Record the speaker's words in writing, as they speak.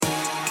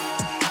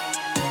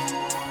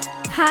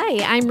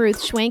Hi, I'm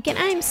Ruth Schwenk, and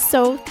I'm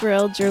so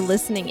thrilled you're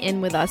listening in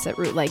with us at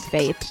Root Like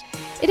Faith.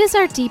 It is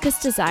our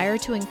deepest desire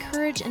to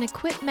encourage and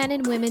equip men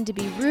and women to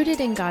be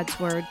rooted in God's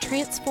Word,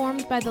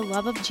 transformed by the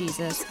love of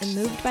Jesus, and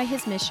moved by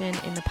His mission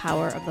in the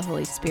power of the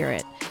Holy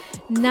Spirit.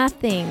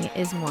 Nothing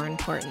is more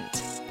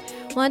important.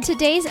 Well, in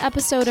today's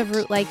episode of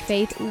Root Like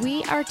Faith,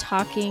 we are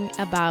talking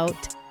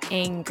about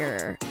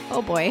anger.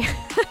 Oh boy,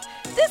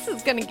 this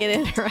is going to get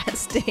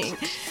interesting.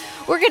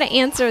 We're going to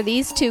answer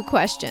these two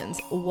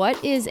questions.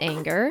 What is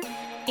anger?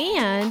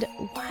 And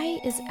why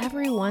is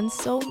everyone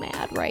so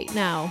mad right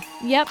now?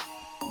 Yep,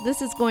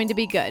 this is going to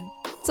be good.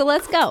 So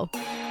let's go.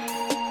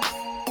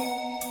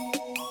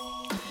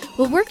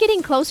 Well, we're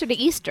getting closer to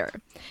Easter.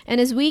 And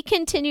as we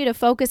continue to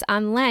focus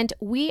on Lent,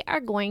 we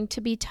are going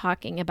to be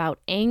talking about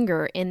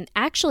anger in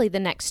actually the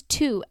next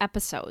 2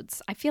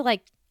 episodes. I feel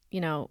like,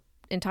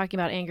 in talking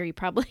about anger, you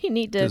probably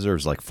need to...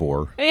 Deserves like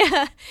 4.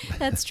 Yeah,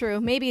 that's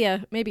true. Maybe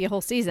a whole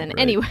season. Right.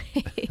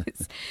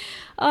 Anyways.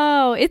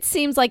 Oh, it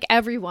seems like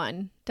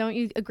everyone. Don't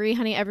you agree,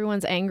 honey?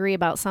 Everyone's angry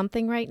about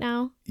something right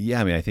now. Yeah,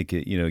 I mean, I think,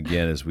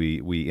 again, as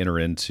we enter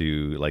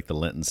into like the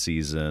Lenten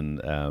season,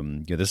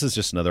 this is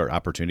just another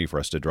opportunity for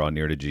us to draw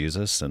near to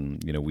Jesus.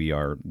 And, we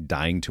are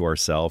dying to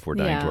ourselves. We're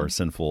dying to our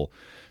sinful,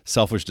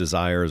 selfish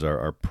desires,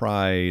 our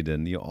pride,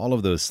 and all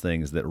of those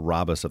things that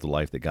rob us of the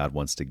life that God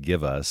wants to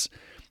give us.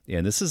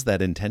 And this is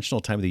that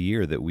intentional time of the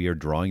year that we are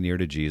drawing near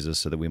to Jesus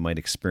so that we might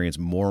experience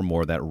more and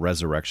more that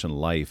resurrection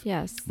life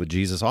that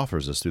Jesus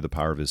offers us through the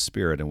power of His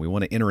Spirit. And we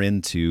want to enter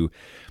into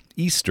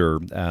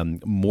Easter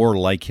more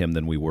like Him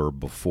than we were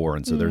before.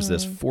 And so there's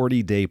this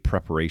 40-day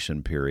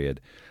preparation period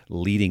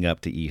leading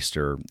up to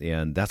Easter,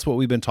 and that's what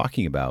we've been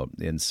talking about.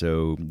 And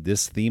so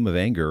this theme of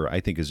anger,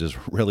 I think, is just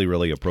really,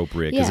 really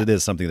appropriate because it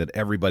is something that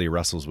everybody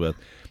wrestles with.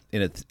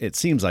 And it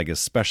seems like,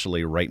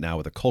 especially right now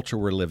with the culture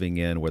we're living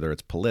in, whether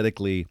it's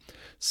politically,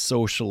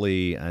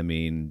 socially, I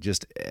mean,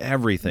 just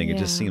everything. It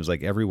just seems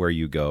like everywhere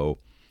you go,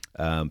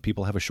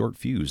 people have a short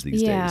fuse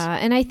these days. Yeah,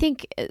 and I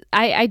think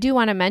I do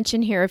want to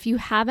mention here, if you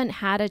haven't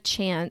had a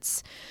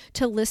chance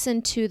to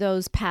listen to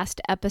those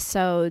past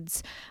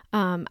episodes,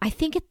 I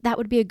think that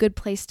would be a good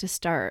place to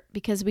start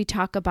because we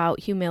talk about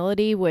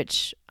humility,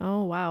 which,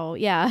 oh, wow,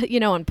 yeah,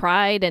 and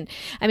pride. And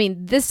I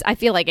mean, I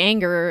feel like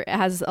anger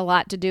has a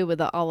lot to do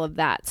with all of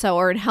that,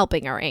 or in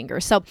helping our anger.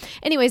 So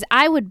anyways,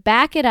 I would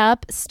back it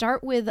up,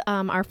 start with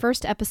our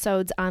first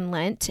episodes on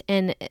Lent,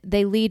 and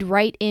they lead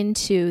right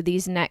into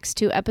these next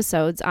 2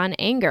 episodes on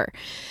anger.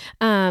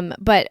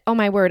 But oh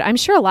my word, I'm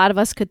sure a lot of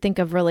us could think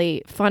of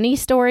really funny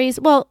stories.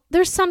 Well,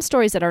 there's some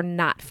stories that are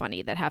not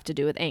funny that have to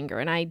do with anger,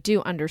 and I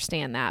do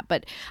understand that.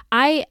 But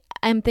I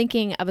am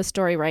thinking of a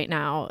story right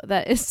now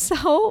that is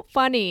so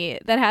funny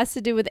that has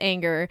to do with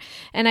anger.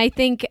 And I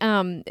think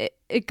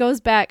it goes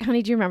back,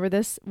 honey, do you remember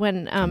this?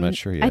 When I'm not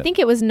sure yet. I think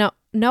it was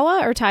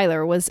Noah or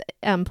Tyler was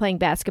playing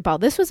basketball.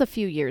 This was a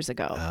few years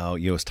ago. Oh,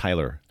 it was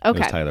Tyler. Okay.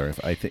 It was Tyler.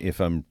 If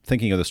I'm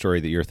thinking of the story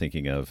that you're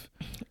thinking of,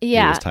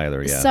 it was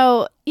Tyler, yeah.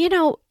 So,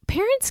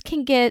 parents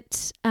can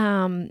get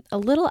a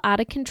little out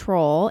of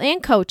control,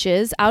 and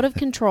coaches out of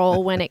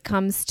control when it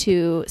comes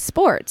to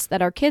sports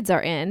that our kids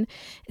are in.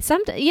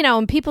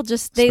 And people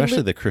just...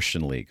 Especially the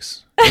Christian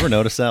leagues. You ever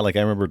notice that? Like,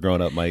 I remember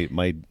growing up,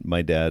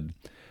 my dad...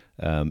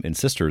 and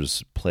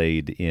sisters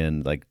played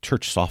in, like,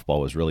 church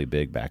softball was really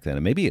big back then,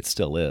 and maybe it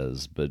still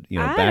is. But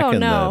back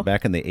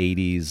in the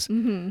 80s,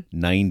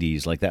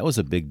 90s, like that was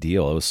a big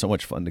deal. It was so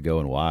much fun to go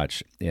and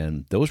watch,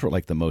 and those were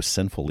like the most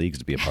sinful leagues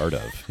to be a part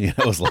of. It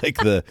was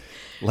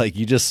like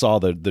you just saw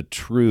the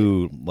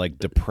true like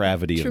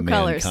depravity of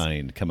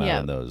mankind come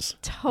out in those.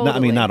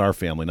 Totally. Not our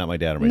family, not my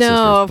dad or my sisters.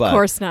 No, of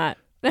course not.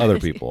 Other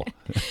people.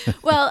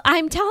 Well,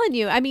 I'm telling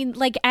you, I mean,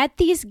 like at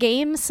these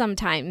games,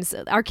 sometimes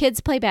our kids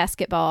play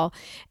basketball,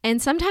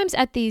 and sometimes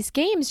at these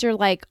games, you're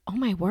like, oh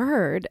my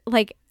word,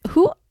 like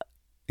who?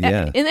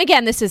 Yeah. And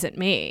again, this isn't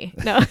me.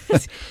 No.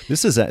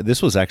 This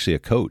was actually a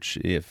coach.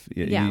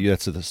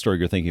 That's the story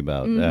you're thinking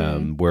about,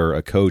 where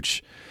a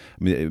coach,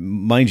 I mean,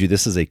 mind you,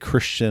 this is a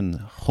Christian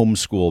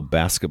homeschool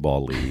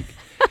basketball league.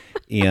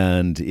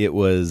 And it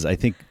was, I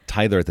think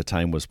Tyler at the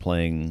time was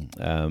playing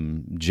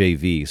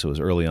JV, so it was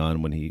early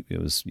on when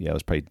it was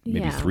probably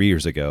maybe 3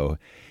 years ago.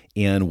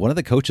 And one of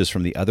the coaches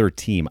from the other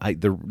team,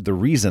 the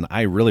reason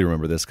I really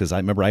remember this, because I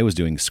remember I was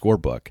doing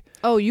scorebook.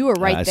 Oh, you were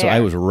right there. So I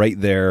was right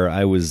there.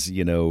 I was,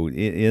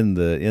 in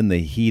the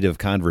heat of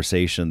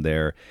conversation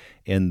there.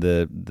 And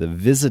the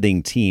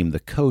visiting team,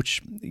 the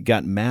coach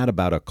got mad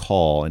about a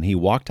call, and he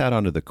walked out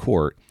onto the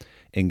court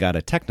and got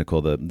a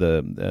technical.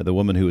 The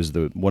woman who was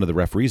one of the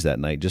referees that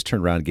night just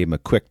turned around and gave him a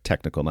quick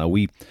technical. Now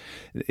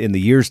in the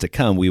years to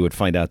come, we would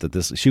find out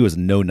that she was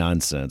no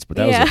nonsense, but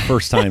that was the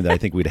first time that I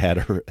think we'd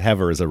have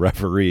her as a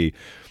referee.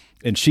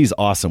 And she's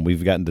awesome.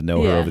 We've gotten to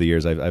know her over the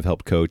years. I've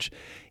helped coach,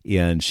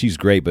 and she's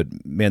great. But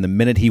man, the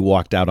minute he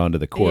walked out onto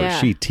the court,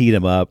 she teed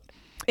him up.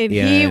 And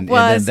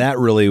then that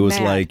really was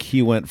mad. Like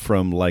he went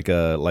from like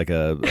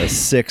a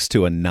 6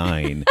 to a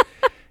 9.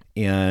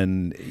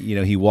 And,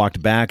 he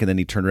walked back and then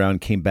he turned around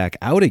and came back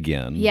out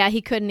again. Yeah,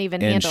 he couldn't even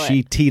handle it. And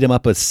she teed him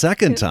up a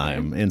second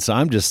time. And so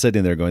I'm just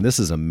sitting there going, this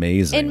is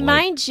amazing. And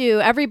mind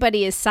you,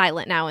 everybody is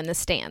silent now in the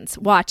stands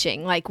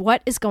watching. Like,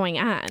 what is going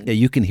on? Yeah,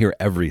 you can hear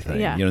everything.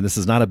 Yeah. This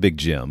is not a big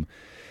gym.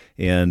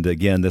 And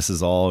again, this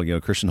is all,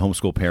 Christian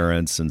homeschool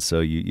parents. And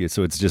so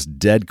so it's just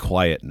dead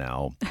quiet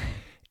now.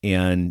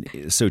 And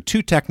so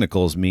 2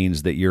 technicals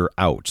means that you're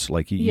out.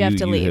 Like you have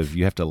to leave.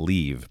 You have to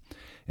leave.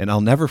 And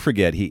I'll never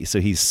forget,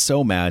 he's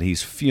so mad,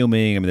 he's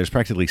fuming. I mean, there's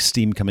practically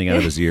steam coming out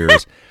of his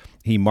ears.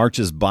 He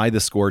marches by the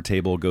score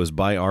table, goes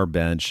by our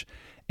bench,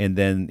 and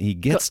then he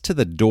gets to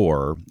the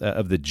door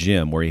of the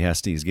gym where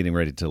he's getting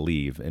ready to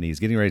leave, and he's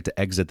getting ready to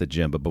exit the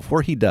gym. But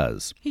before he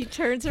does, he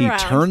turns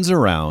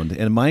around,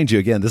 and mind you,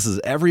 again, this is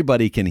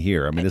everybody can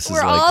hear. I mean, this is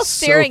like all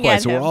staring so quiet. at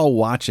him. So we're all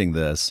watching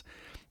this,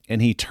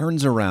 and he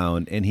turns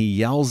around and he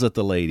yells at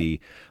the lady,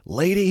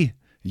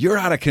 you're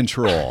out of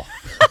control.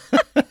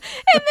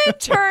 And then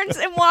turns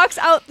and walks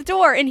out the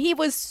door. And he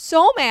was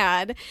so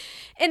mad.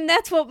 And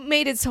that's what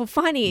made it so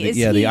funny.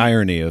 The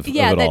irony of it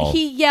that all.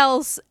 He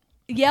yells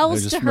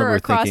to her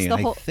across the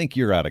whole. I think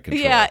you're out of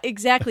control. Yeah,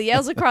 exactly.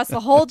 Yells across the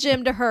whole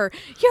gym to her.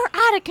 You're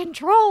out of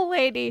control,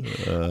 lady.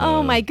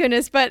 Oh my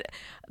goodness! But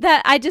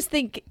I just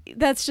think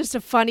that's just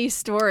a funny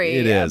story.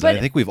 It is. But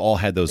I think we've all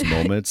had those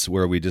moments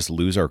where we just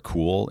lose our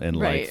cool, and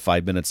right. like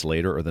 5 minutes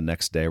later or the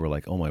next day, we're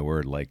like, "Oh my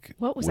word! Like,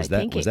 what was I that?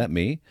 thinking? Was that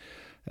me?"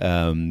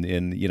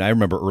 And I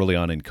remember early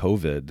on in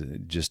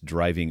COVID, just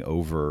driving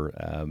over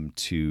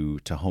to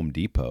Home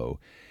Depot.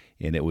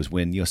 And it was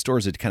when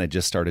stores had kind of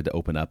just started to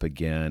open up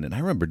again, and I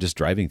remember just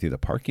driving through the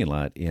parking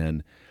lot,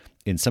 and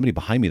somebody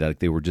behind me that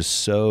they were just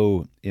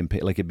so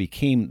like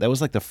that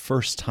was like the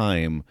first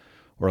time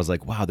where I was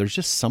like, wow, there's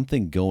just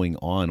something going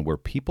on where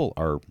people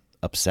are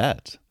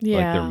upset,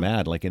 like they're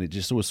mad, and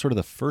it was sort of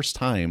the first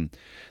time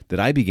that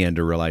I began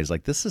to realize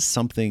like this is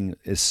something,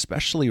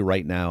 especially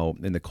right now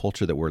in the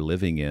culture that we're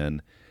living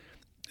in,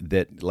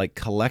 that like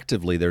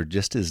collectively there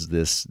is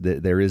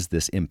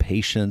this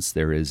impatience,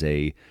 there is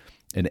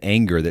an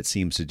anger that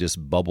seems to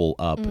just bubble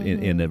up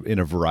in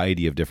a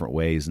variety of different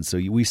ways. And so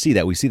we see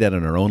that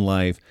in our own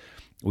life.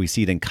 We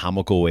see it in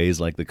comical ways,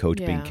 like the coach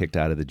being kicked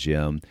out of the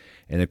gym.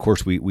 And of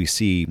course, we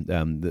see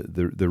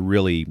the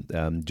really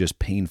just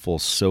painful,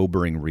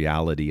 sobering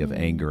reality of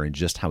anger and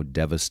just how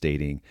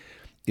devastating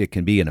it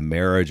can be in a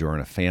marriage or in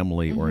a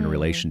family or in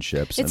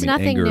relationships. It's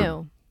nothing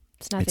new.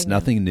 It's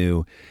nothing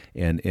new,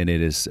 and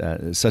it is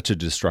such a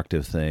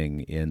destructive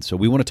thing. And so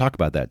we want to talk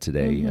about that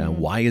today.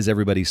 Why is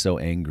everybody so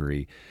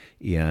angry?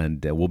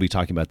 And we'll be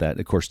talking about that,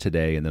 of course,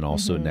 today and then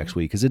also next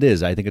week,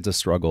 because I think it's a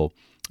struggle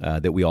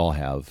that we all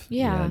have.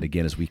 Yeah. And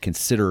again, as we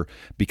consider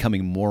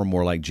becoming more and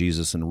more like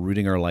Jesus and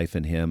rooting our life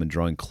in Him and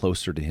drawing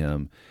closer to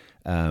Him,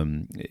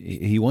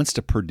 He wants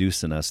to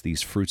produce in us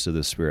these fruits of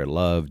the Spirit: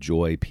 love,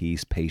 joy,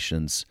 peace,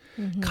 patience,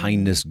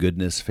 kindness,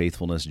 goodness,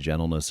 faithfulness,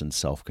 gentleness, and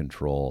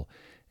self-control.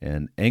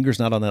 And anger's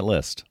not on that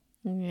list.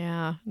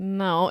 Yeah,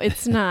 no,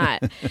 it's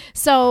not.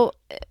 So,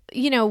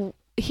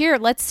 here,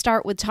 let's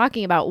start with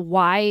talking about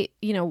why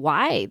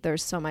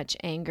there's so much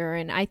anger.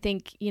 And I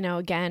think,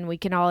 again, we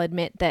can all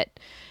admit that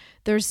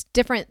there's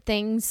different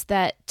things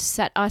that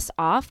set us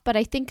off, but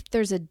I think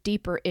there's a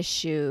deeper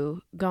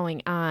issue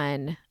going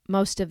on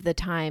most of the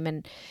time.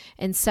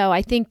 And so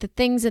I think the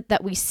things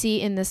that we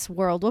see in this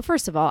world, well,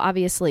 first of all,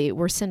 obviously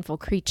we're sinful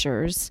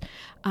creatures.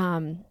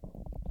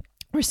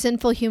 We're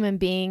sinful human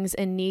beings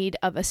in need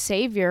of a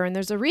savior. And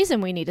there's a reason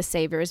we need a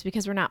savior, is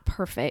because we're not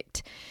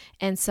perfect.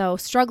 And so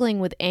struggling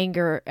with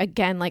anger,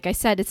 again, like I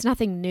said, it's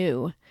nothing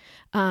new.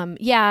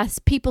 Yes,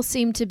 people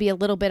seem to be a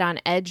little bit on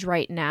edge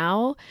right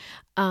now,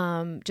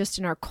 just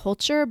in our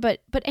culture,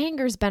 but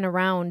anger's been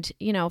around,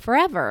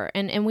 forever,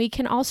 and we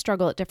can all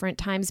struggle at different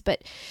times.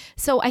 But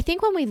so I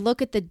think when we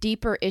look at the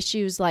deeper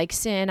issues like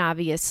sin,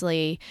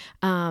 obviously,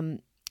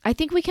 I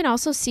think we can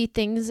also see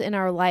things in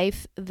our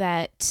life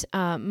that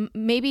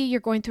maybe you're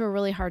going through a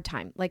really hard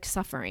time, like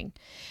suffering.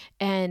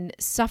 And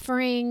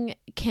suffering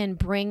can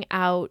bring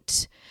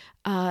out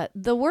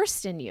the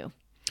worst in you.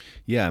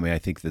 Yeah, I mean, I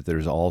think that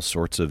there's all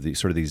sorts of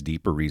these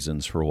deeper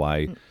reasons for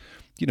why,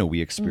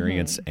 we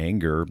experience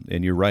anger.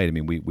 And you're right. I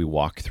mean, we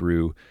walk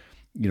through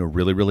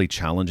really, really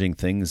challenging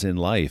things in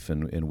life,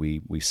 and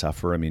we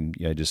suffer. I mean,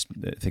 I just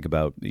think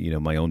about,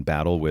 my own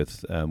battle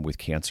with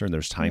cancer, and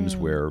there's times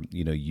where,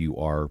 you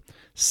are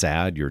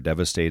sad, you're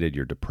devastated,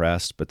 you're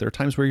depressed, but there are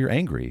times where you're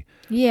angry.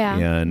 Yeah.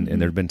 And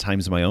there have been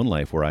times in my own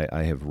life where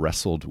I have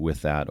wrestled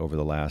with that over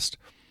the last,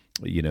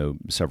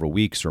 several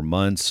weeks or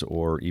months,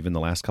 or even the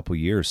last couple of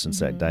years since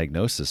that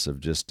diagnosis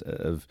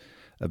of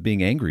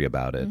being angry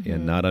about it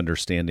and not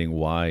understanding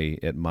why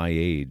at my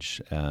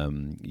age,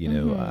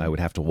 I would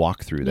have to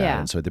walk through that. Yeah.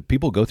 And so the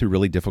people go through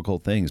really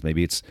difficult things.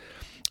 Maybe it's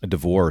a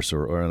divorce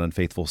or an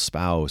unfaithful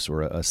spouse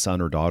or a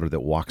son or daughter that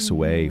walks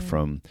away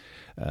from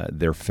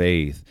their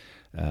faith.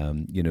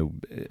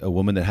 A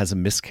woman that has a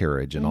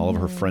miscarriage and all of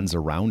her friends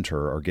around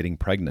her are getting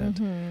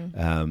pregnant.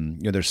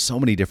 There's so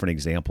many different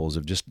examples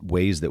of just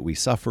ways that we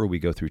suffer, we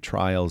go through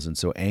trials. And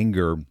so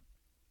anger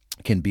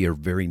can be a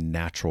very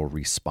natural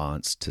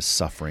response to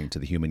suffering, to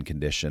the human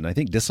condition. I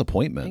think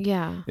disappointment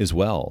as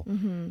well,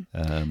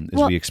 as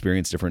we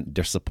experience different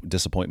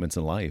disappointments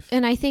in life.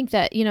 And I think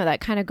that,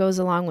 that kind of goes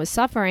along with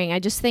suffering. I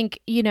just think,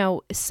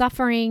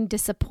 suffering,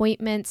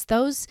 disappointments,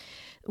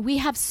 we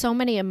have so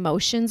many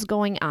emotions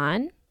going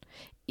on.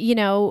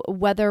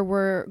 Whether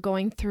we're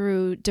going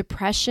through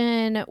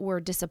depression, we're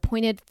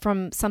disappointed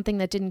from something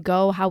that didn't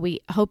go how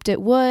we hoped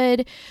it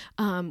would,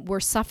 we're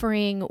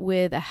suffering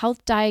with a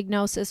health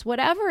diagnosis,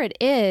 whatever it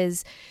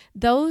is,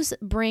 those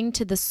bring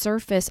to the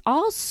surface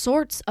all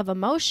sorts of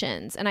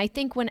emotions. And I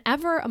think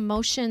whenever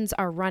emotions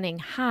are running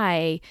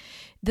high,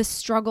 the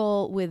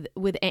struggle with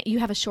you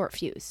have a short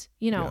fuse.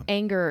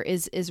 Anger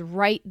is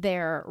right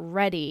there,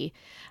 ready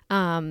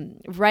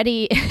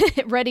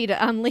to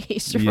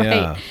unleash,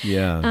 right?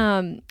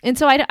 Yeah. And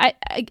so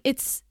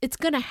it's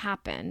going to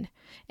happen,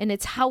 and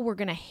it's how we're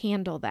going to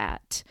handle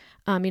that.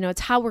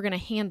 It's how we're going to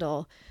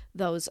handle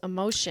those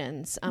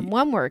emotions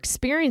when we're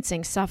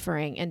experiencing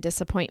suffering and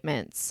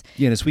disappointments.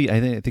 Yeah, and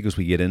I think as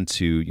we get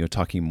into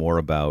talking more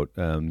about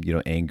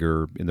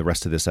anger in the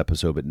rest of this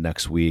episode, but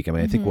next week,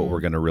 I think what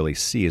we're going to really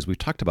see, as we've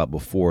talked about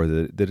before,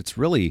 that it's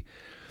really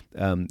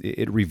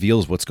it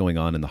reveals what's going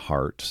on in the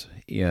heart,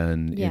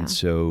 and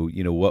so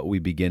what we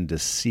begin to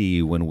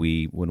see when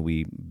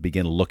we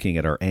begin looking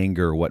at our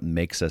anger, what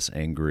makes us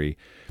angry,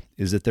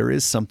 is that there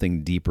is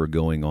something deeper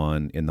going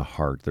on in the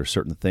heart. There's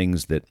certain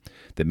things that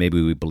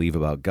maybe we believe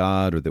about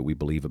God, or that we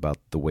believe about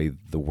the way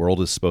the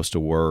world is supposed to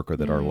work, or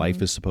that our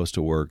life is supposed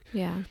to work,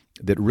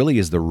 that really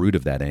is the root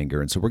of that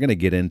anger. And so we're going to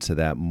get into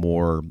that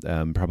more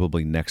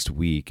probably next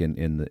week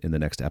in the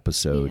next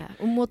episode. Yeah,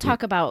 and we'll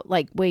talk about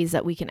like ways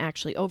that we can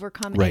actually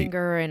overcome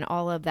anger and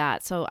all of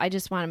that. So I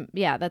just want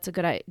to, that's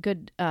a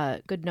good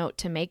note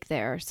to make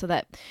there, so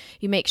that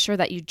you make sure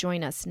that you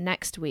join us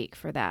next week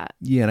for that.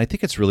 Yeah, and I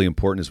think it's really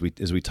important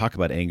as we talk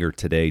about anger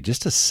today,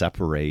 just to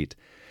separate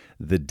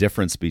the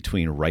difference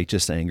between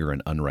righteous anger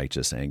and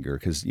unrighteous anger,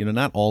 because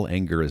not all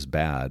anger is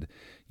bad.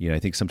 I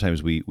think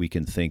sometimes we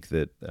can think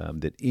that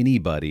that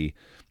anybody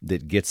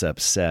that gets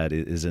upset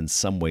is in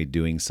some way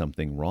doing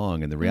something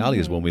wrong, and the reality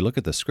is, when we look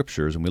at the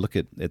scriptures and we look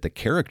at the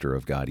character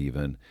of God,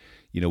 even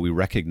we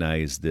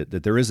recognize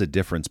that there is a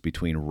difference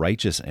between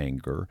righteous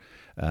anger,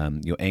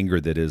 anger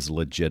that is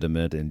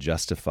legitimate and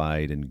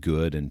justified and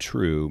good and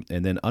true,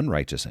 and then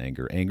unrighteous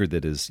anger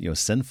that is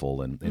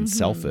sinful and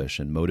selfish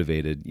and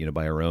motivated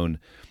by our own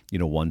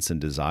wants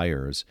and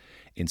desires.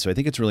 And so I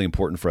think it's really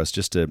important for us,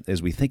 just to,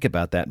 as we think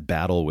about that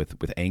battle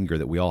with anger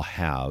that we all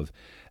have,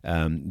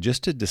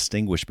 just to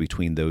distinguish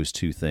between those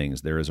two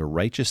things. There is a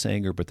righteous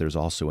anger, but there's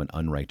also an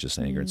unrighteous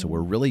anger. And so we're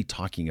really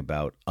talking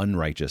about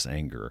unrighteous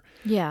anger.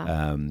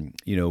 Yeah.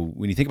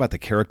 When you think about the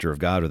character of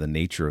God or the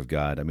nature of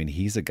God,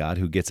 he's a God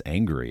who gets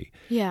angry.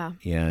 Yeah.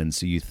 And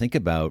so you think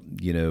about,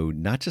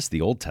 not just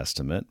the Old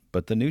Testament,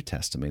 but the New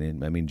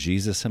Testament. And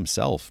Jesus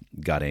himself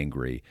got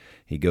angry.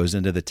 He goes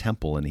into the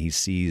temple and he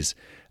sees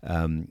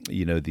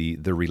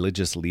the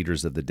religious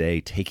leaders of the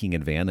day taking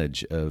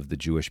advantage of the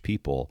Jewish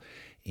people,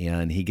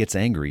 and he gets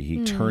angry.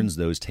 He turns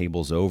those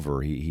tables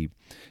over. He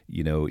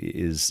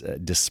is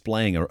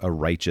displaying a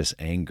righteous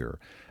anger.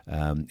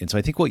 And so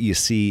I think what you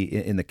see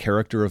in the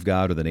character of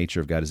God or the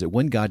nature of God is that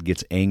when God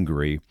gets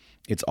angry,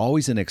 it's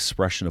always an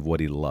expression of what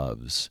he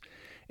loves.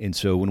 And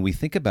so when we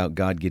think about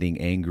God getting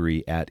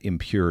angry at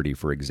impurity,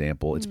 for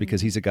example, it's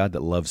because he's a God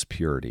that loves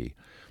purity.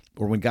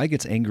 Or when God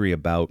gets angry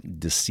about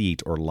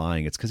deceit or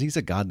lying, it's because he's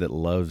a God that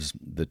loves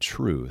the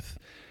truth.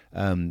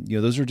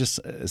 Those are just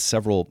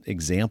several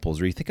examples.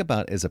 Or you think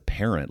about as a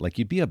parent, like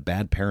you'd be a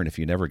bad parent if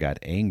you never got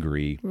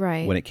angry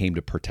when it came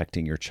to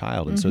protecting your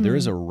child. And so there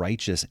is a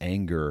righteous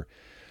anger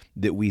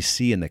that we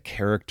see in the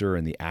character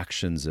and the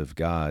actions of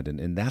God.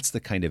 And that's the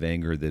kind of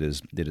anger that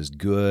is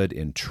good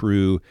and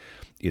true.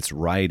 It's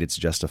right. It's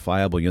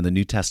justifiable. In the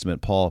New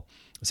Testament, Paul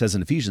says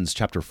in Ephesians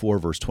chapter 4,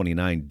 verse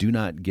 29, do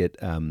not get...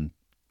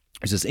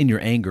 It says, in your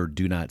anger,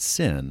 do not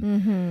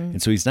sin.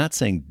 And so he's not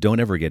saying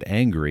don't ever get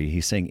angry.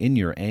 He's saying in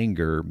your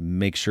anger,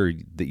 make sure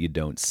that you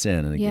don't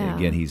sin. And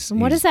again, he's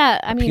does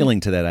that?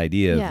 Appealing to that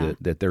idea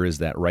that there is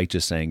that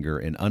righteous anger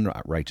and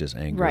unrighteous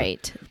anger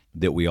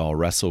that we all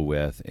wrestle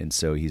with. And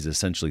so he's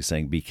essentially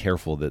saying, be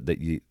careful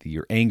that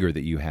your anger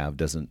that you have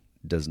doesn't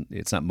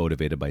it's not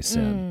motivated by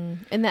sin.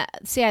 And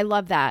I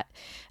love that.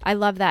 I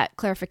love that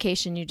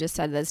clarification you just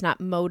said, that it's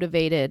not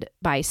motivated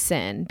by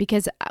sin,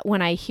 because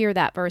when I hear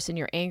that verse, in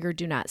your anger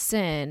do not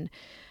sin,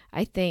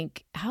 I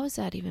think, how is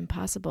that even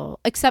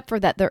possible? Except for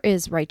that there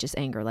is righteous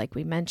anger, like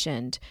we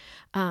mentioned.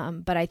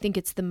 But I think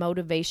it's the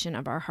motivation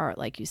of our heart,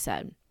 like you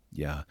said.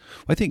 Yeah. Well,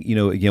 I think,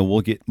 again,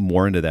 we'll get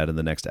more into that in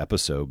the next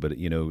episode, but,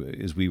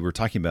 as we were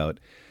talking about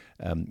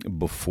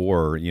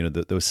before,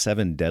 those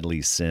 7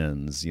 deadly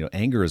sins,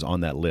 anger is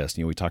on that list.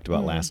 We talked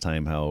about last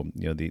time how,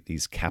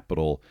 these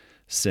capital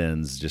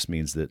sins just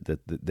means that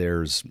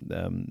there's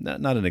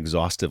not an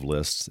exhaustive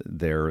list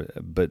there,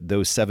 but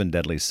those 7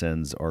 deadly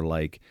sins are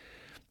like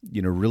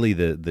really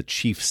the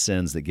chief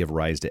sins that give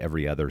rise to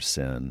every other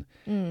sin.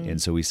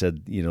 And so we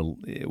said,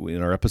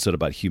 in our episode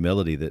about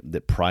humility,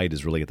 that pride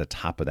is really at the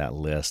top of that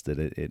list, that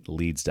it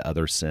leads to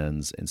other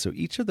sins. And so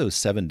each of those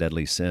 7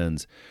 deadly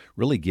sins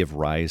really give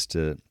rise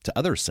to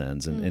other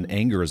sins, and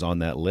anger is on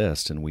that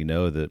list. And we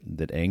know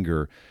that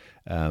anger,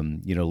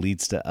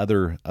 leads to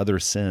other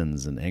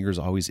sins, and anger is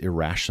always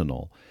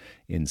irrational.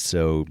 And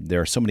so there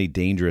are so many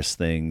dangerous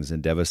things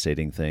and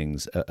devastating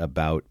things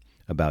about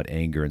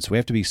anger. And so we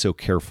have to be so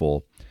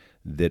careful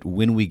that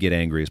when we get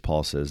angry, as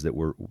Paul says, that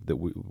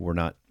we're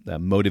not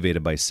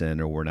motivated by sin,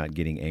 or we're not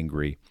getting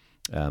angry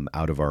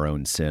out of our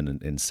own sin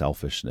and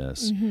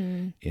selfishness.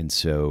 And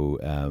so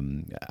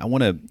I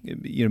want to,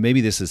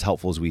 maybe this is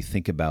helpful as we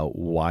think about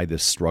why the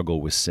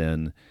struggle with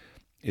sin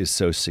is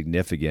so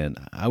significant.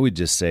 I would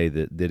just say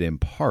that in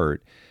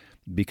part,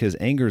 because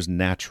anger is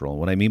natural.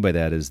 What I mean by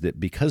that is that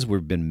because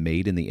we've been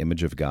made in the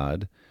image of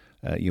God,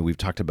 we've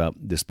talked about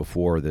this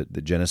before,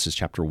 that Genesis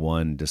chapter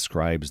 1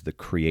 describes the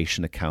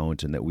creation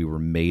account, and that we were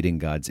made in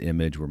God's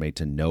image. We're made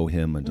to know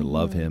Him and to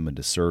love Him and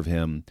to serve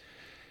Him.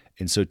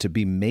 And so to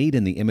be made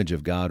in the image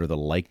of God, or the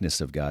likeness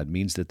of God,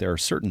 means that there are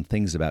certain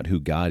things about who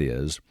God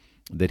is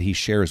that He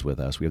shares with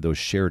us. We have those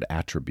shared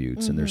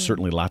attributes, and there's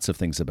certainly lots of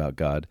things about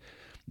God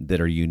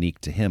that are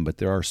unique to Him, but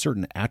there are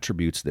certain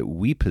attributes that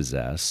we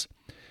possess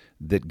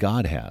that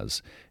God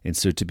has. And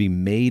so to be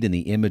made in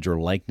the image or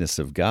likeness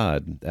of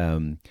God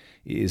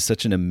is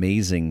such an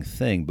amazing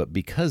thing. But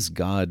because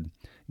God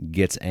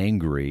gets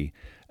angry,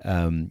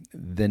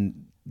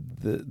 then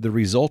the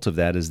result of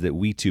that is that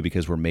we too,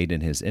 because we're made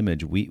in His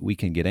image, we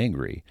can get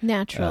angry.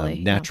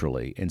 Naturally.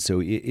 Yeah. And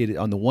so it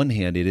on the one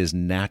hand, it is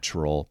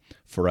natural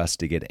for us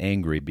to get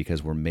angry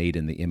because we're made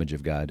in the image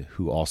of God,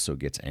 who also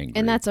gets angry.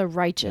 And that's a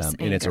righteous anger.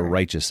 And it's a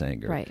righteous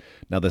anger. Right.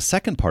 Now, the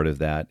second part of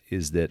that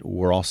is that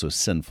we're also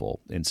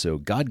sinful. And so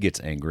God gets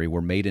angry. We're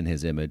made in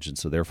His image, and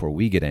so therefore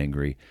we get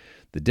angry.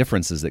 The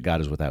difference is that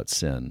God is without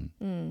sin.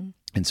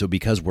 And so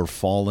because we're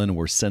fallen,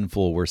 we're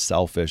sinful, we're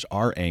selfish,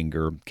 our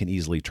anger can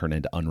easily turn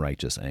into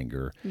unrighteous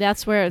anger.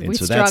 That's where we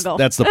struggle.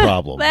 That's the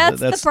problem.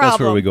 That's the problem. That's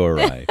where we go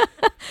awry.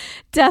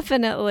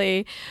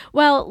 Definitely.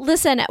 Well,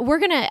 listen, we're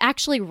going to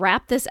actually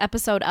wrap this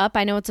episode up.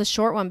 I know it's a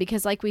short one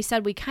because, like we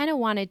said, we kind of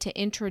wanted to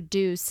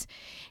introduce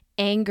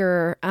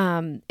anger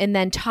and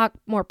then talk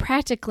more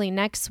practically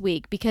next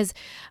week, because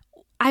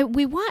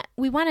we want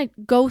to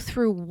go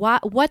through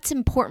what's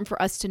important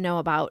for us to know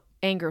about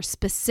anger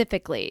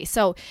specifically.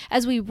 So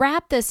as we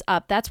wrap this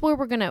up, that's where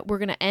we're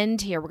gonna end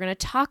here. We're gonna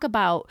talk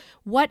about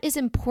what is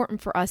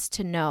important for us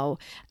to know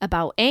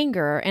about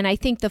anger. And I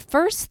think the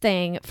first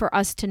thing for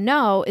us to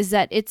know is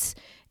that it's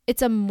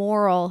a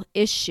moral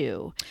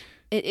issue.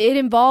 It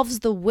involves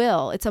the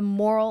will. It's a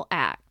moral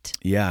act.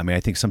 Yeah, I mean, I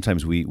think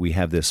sometimes we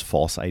have this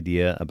false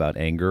idea about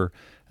anger.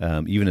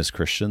 Even as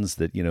Christians,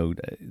 that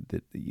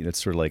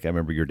it's sort of like, I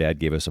remember your dad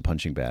gave us a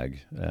punching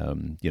bag,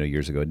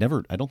 years ago.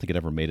 I don't think it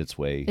ever made its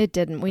way. It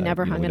didn't. We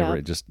never hung it up.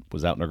 It just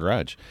was out in our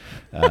garage,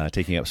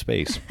 taking up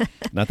space.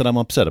 Not that I'm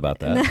upset about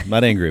that. I'm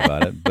not angry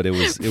about it, but it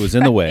was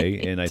in the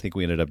way, and I think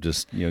we ended up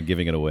just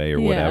giving it away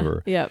or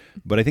whatever. Yeah.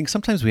 But I think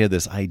sometimes we have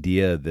this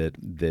idea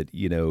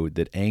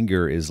that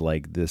anger is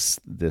like this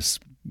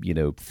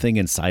thing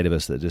inside of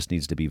us that just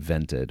needs to be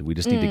vented. We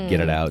just need to get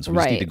it out. So we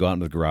just need to go out in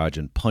the garage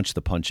and punch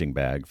the punching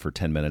bag for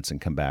 10 minutes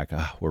and come back.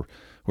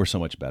 We're so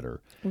much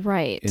better.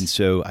 Right. And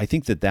so I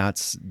think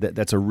that's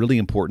a really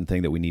important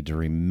thing that we need to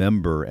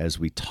remember as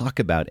we talk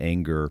about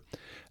anger,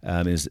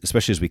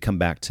 especially as we come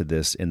back to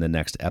this in the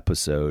next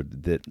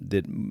episode,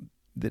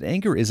 that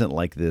anger isn't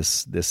like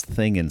this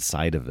thing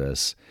inside of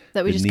us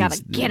that we just got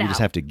to get out. We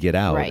just have to get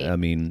out. Right. I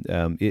mean,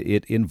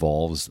 it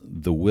involves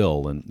the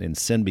will, and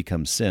sin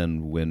becomes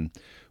sin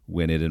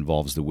when it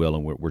involves the will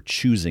and we're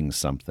choosing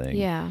something.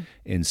 Yeah.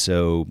 And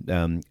so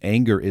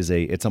anger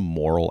it's a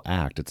moral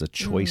act. It's a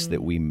choice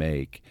that we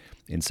make.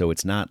 And so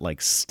it's not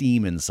like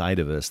steam inside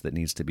of us that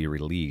needs to be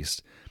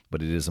released,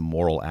 but it is a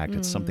moral act.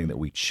 It's something that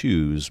we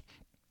choose.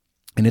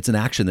 And it's an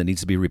action that needs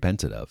to be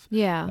repented of.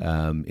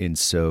 Yeah. And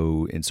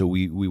so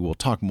we will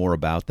talk more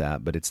about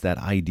that, but it's that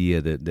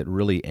idea that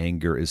really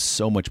anger is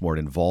so much more. It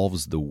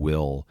involves the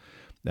will,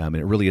 and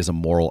it really is a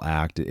moral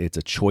act. It's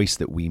a choice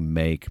that we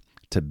make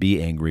to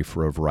be angry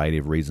for a variety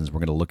of reasons.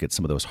 We're going to look at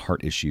some of those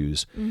heart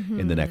issues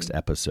in the next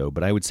episode.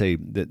 But I would say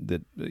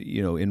that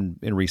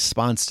in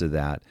response to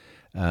that,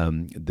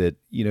 it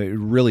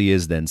really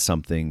is then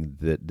something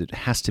that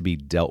has to be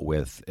dealt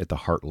with at the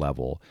heart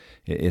level.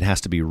 It has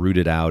to be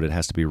rooted out. It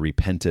has to be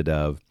repented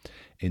of.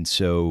 And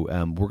so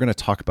we're going to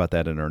talk about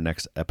that in our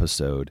next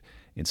episode.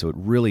 And so it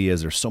really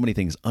is, there's so many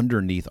things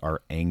underneath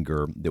our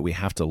anger that we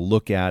have to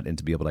look at and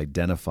to be able to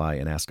identify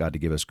and ask God to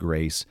give us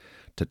grace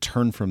to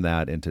turn from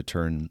that and to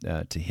turn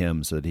to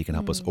Him so that He can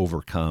help us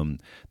overcome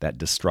that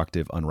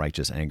destructive,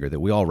 unrighteous anger that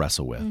we all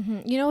wrestle with.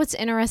 What's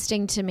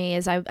interesting to me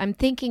is I'm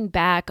thinking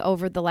back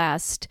over the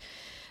last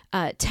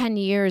 10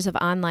 years of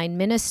online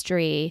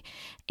ministry,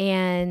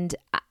 and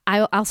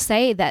I'll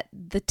say that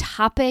the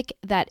topic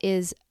that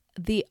is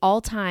the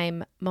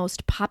all-time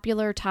most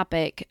popular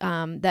topic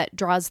that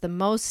draws the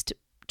most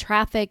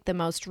traffic, the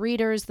most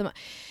readers,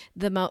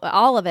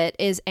 all of it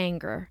is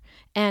anger.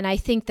 And I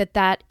think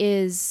that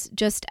is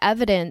just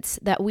evidence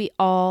that we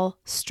all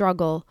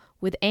struggle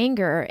with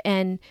anger.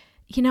 And,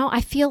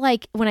 I feel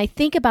like when I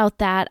think about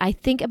that, I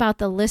think about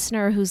the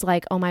listener who's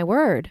like, oh my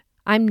word,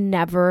 I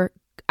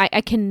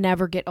can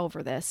never get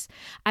over this.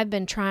 I've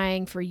been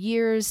trying for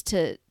years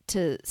to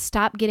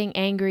stop getting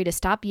angry, to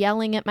stop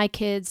yelling at my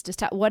kids, to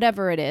stop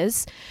whatever it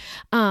is.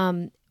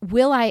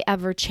 Will I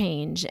ever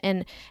change?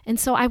 And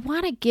so I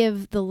want to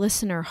give the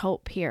listener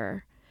hope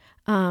here,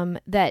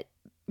 that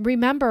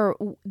remember,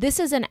 this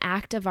is an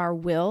act of our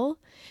will.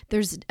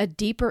 There's a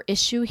deeper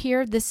issue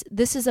here.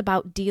 This is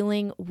about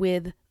dealing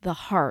with the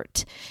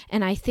heart.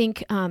 And I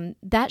think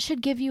that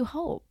should give you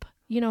hope.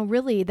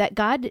 Really, that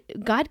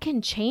God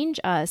can change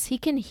us. He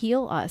can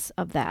heal us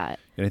of that.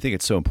 And I think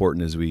it's so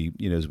important as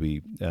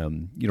we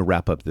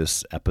wrap up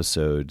this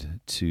episode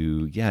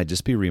to,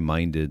 just be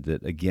reminded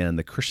that, again,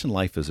 the Christian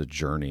life is a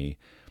journey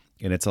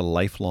and it's a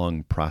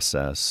lifelong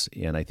process.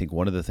 And I think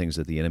one of the things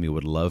that the enemy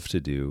would love to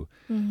do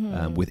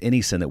with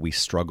any sin that we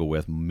struggle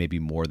with, maybe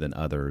more than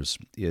others,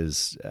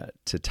 is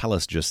to tell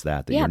us just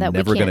that you're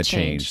never going to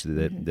change,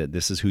 that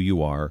this is who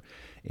you are.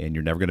 And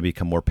you're never going to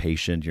become more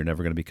patient. You're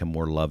never going to become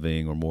more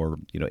loving or more,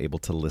 able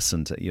to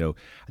listen to,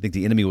 I think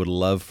the enemy would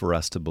love for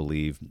us to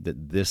believe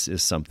that this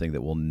is something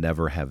that we'll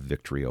never have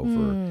victory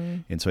over.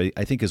 And so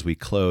I think as we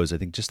close, I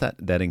think just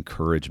that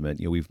encouragement,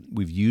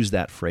 we've used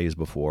that phrase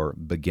before,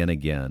 begin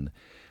again,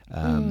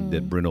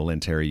 that Bruno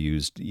Lenteri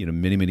used,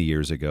 many, many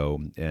years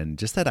ago. And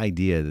just that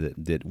idea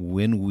that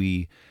when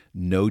we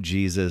know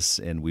Jesus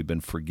and we've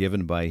been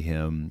forgiven by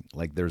him,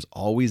 like there's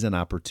always an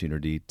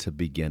opportunity to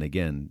begin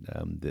again,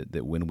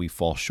 that when we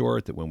fall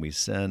short, that when we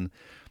sin,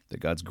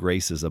 that God's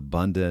grace is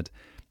abundant,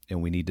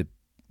 and we need to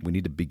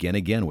begin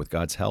again with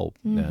God's help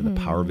and the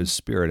power of his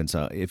Spirit. And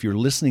so if you're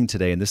listening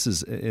today, and this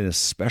is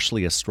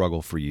especially a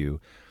struggle for you,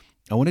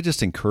 I want to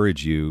just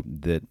encourage you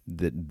that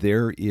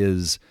there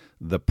is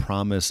the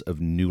promise of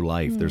new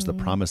life. There's the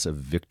promise of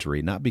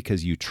victory, not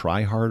because you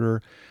try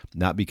harder,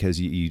 not because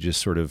you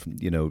just sort of,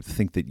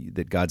 think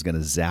that God's going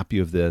to zap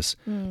you of this,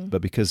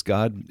 but because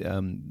God,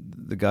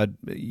 the God,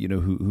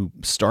 who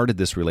started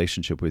this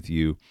relationship with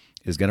you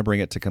is going to bring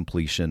it to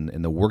completion,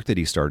 and the work that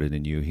he started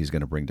in you, he's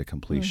going to bring to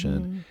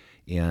completion.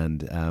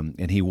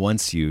 And he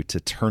wants you to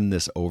turn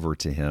this over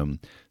to him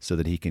so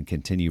that he can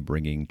continue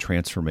bringing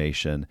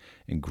transformation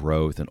and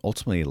growth and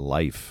ultimately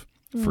life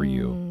for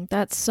you.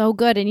 That's so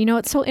good. And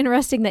it's so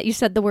interesting that you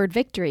said the word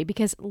victory,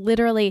 because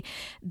literally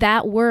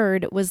that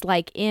word was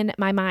like in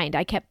my mind.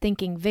 I kept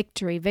thinking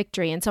victory.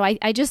 And so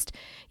I just,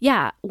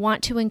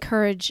 want to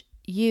encourage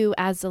you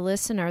as a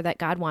listener that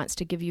God wants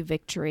to give you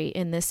victory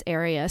in this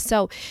area.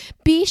 So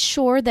be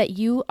sure that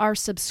you are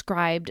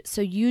subscribed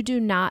so you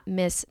do not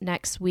miss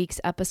next week's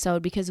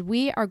episode, because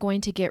we are going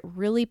to get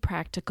really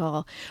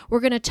practical. We're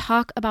going to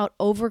talk about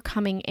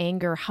overcoming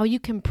anger, how you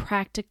can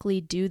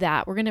practically do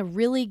that. We're going to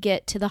really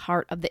get to the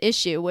heart of the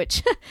issue,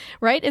 which,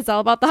 right, is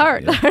all about the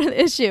heart, the heart of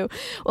the issue.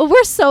 Well,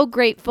 we're so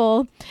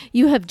grateful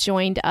you have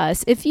joined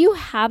us. If you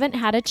haven't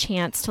had a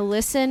chance to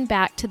listen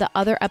back to the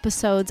other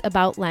episodes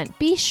about Lent,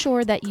 be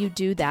sure that you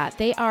do that.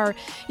 They are,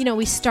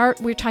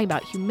 we're talking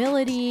about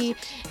humility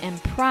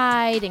and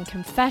pride and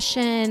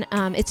confession.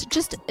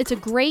 It's a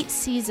great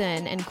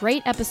season and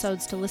great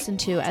episodes to listen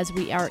to as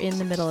we are in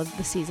the middle of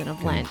the season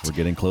of Lent. We're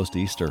getting close to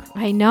Easter.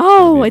 I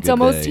know, it's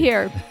almost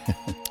here.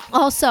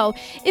 Also,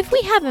 if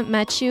we haven't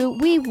met you,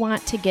 we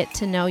want to get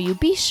to know you.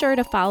 Be sure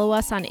to follow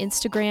us on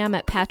Instagram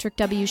at Patrick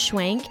W.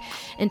 Schwenk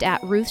and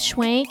at Ruth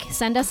Schwenk.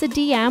 Send us a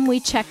DM. We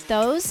check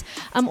those.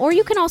 Or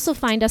you can also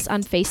find us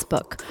on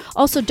Facebook.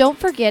 Also, don't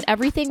forget,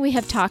 everything we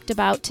have talked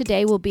about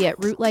today will be at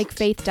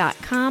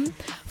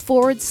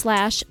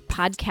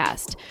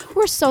rootlikfaith.com/podcast.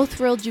 We're so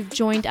thrilled you've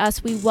joined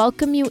us. We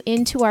welcome you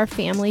into our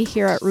family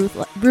here at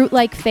Root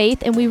Like Faith,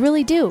 and we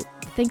really do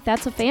think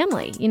that's a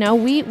family.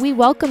 We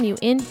welcome you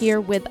in here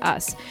with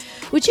us.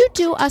 Would you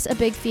do us a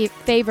big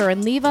favor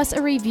and leave us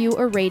a review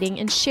or rating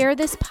and share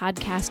this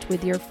podcast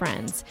with your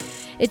friends?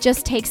 It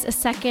just takes a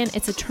second.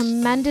 It's a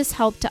tremendous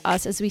help to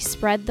us as we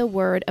spread the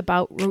word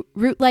about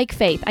Root Like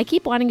Faith. I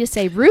keep wanting to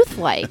say Ruth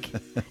Like.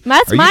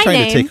 That's my name. Are you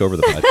trying to take over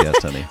the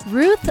podcast, honey?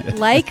 Ruth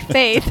Like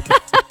Faith.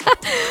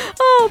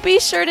 Oh, be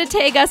sure to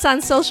tag us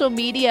on social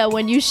media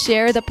when you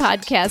share the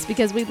podcast,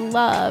 because we'd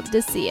love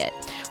to see it.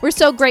 We're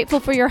so grateful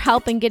for your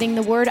help in getting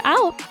the word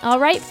out. All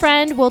right,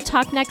 friend, we'll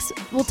talk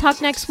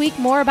next week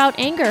more about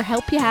anger.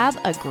 Hope you have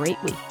a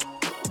great week.